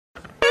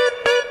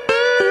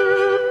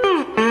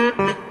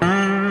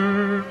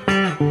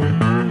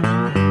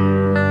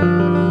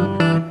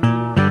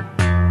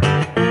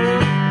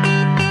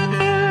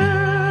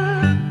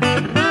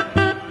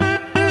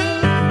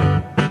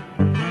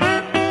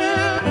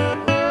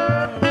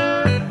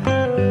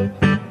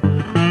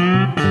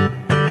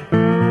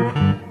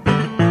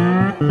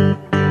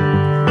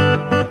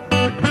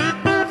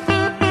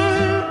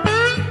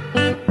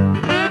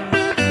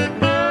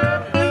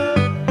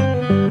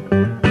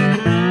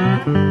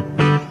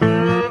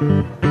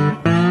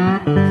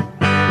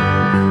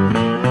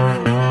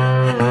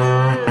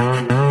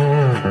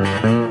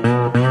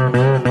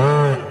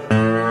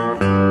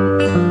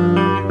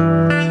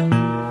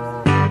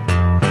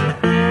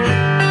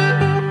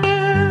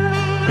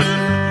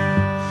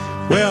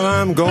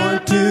I'm going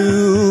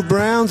to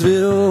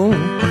Brownsville,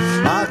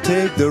 I'll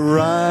take the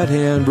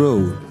right-hand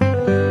road.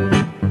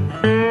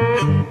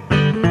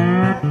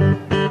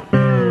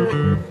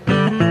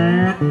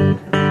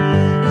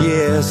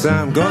 Yes,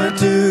 I'm going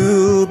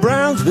to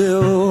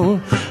Brownsville,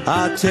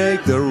 I'll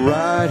take the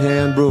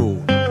right-hand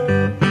road.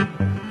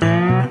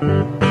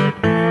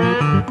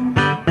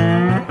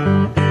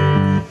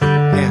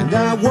 And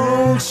I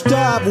won't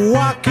stop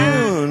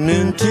walking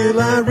until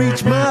I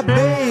reach my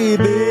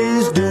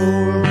baby's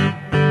door.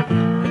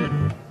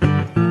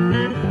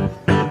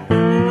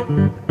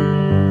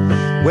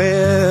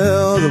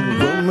 Well, the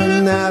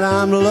woman that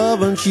I'm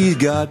loving, she's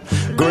got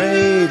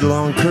great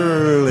long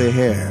curly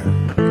hair.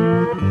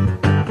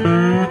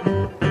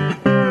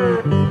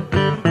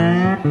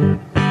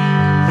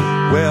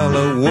 Well,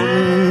 the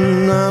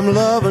woman I'm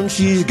loving,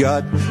 she's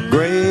got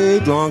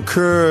great long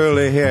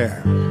curly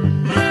hair.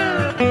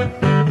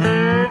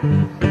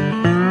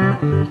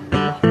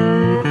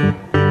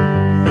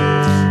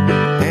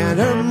 And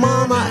her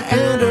mama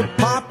and her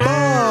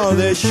papa,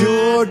 they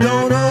sure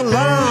don't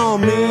allow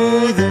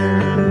me there.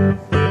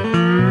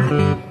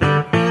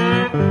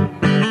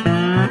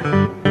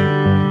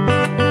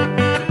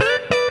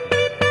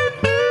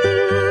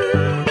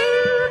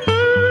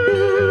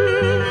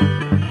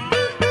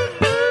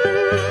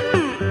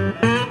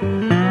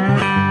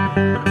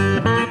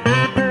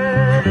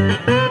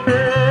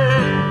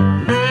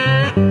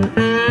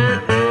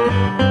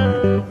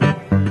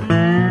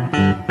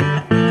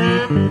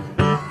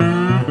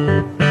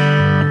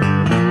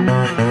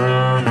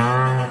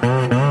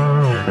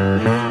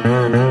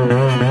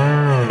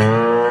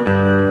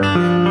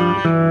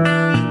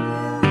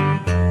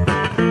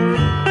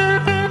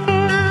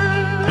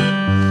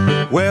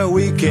 Well,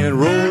 we can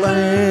roll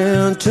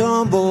and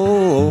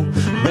tumble,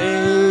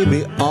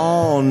 baby,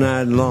 all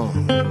night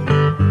long.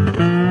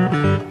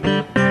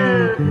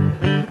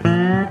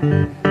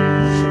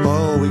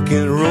 Oh, we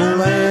can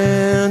roll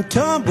and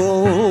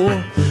tumble,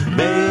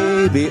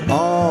 baby,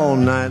 all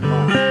night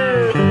long.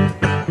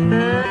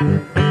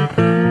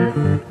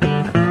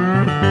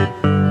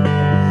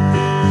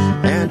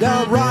 And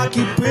I'll rock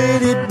you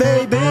pretty,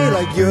 baby,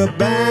 like your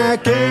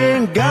back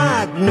ain't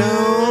got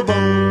no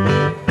bone.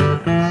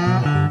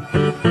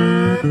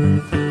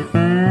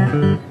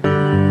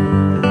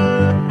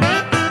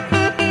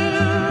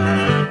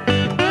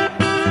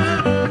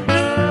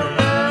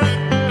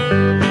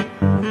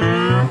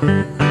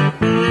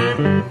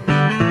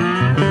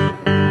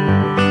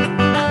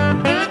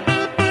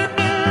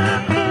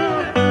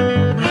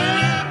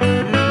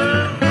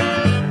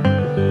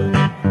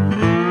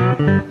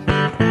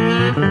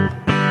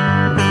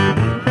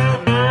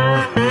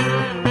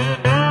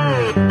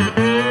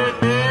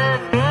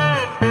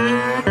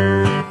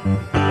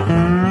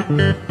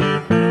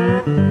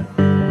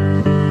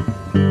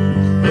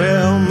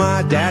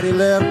 Daddy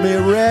left me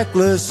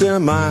reckless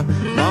and my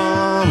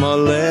mama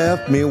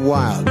left me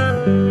wild.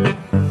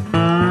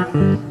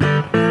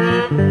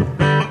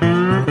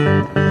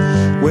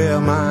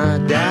 Well, my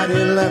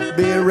daddy left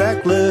me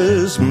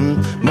reckless,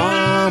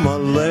 mama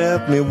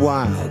left me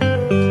wild.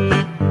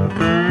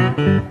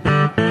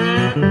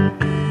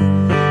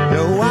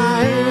 No,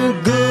 I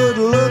ain't good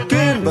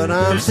looking, but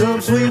I'm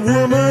some sweet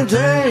woman's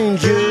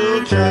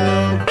angel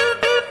child.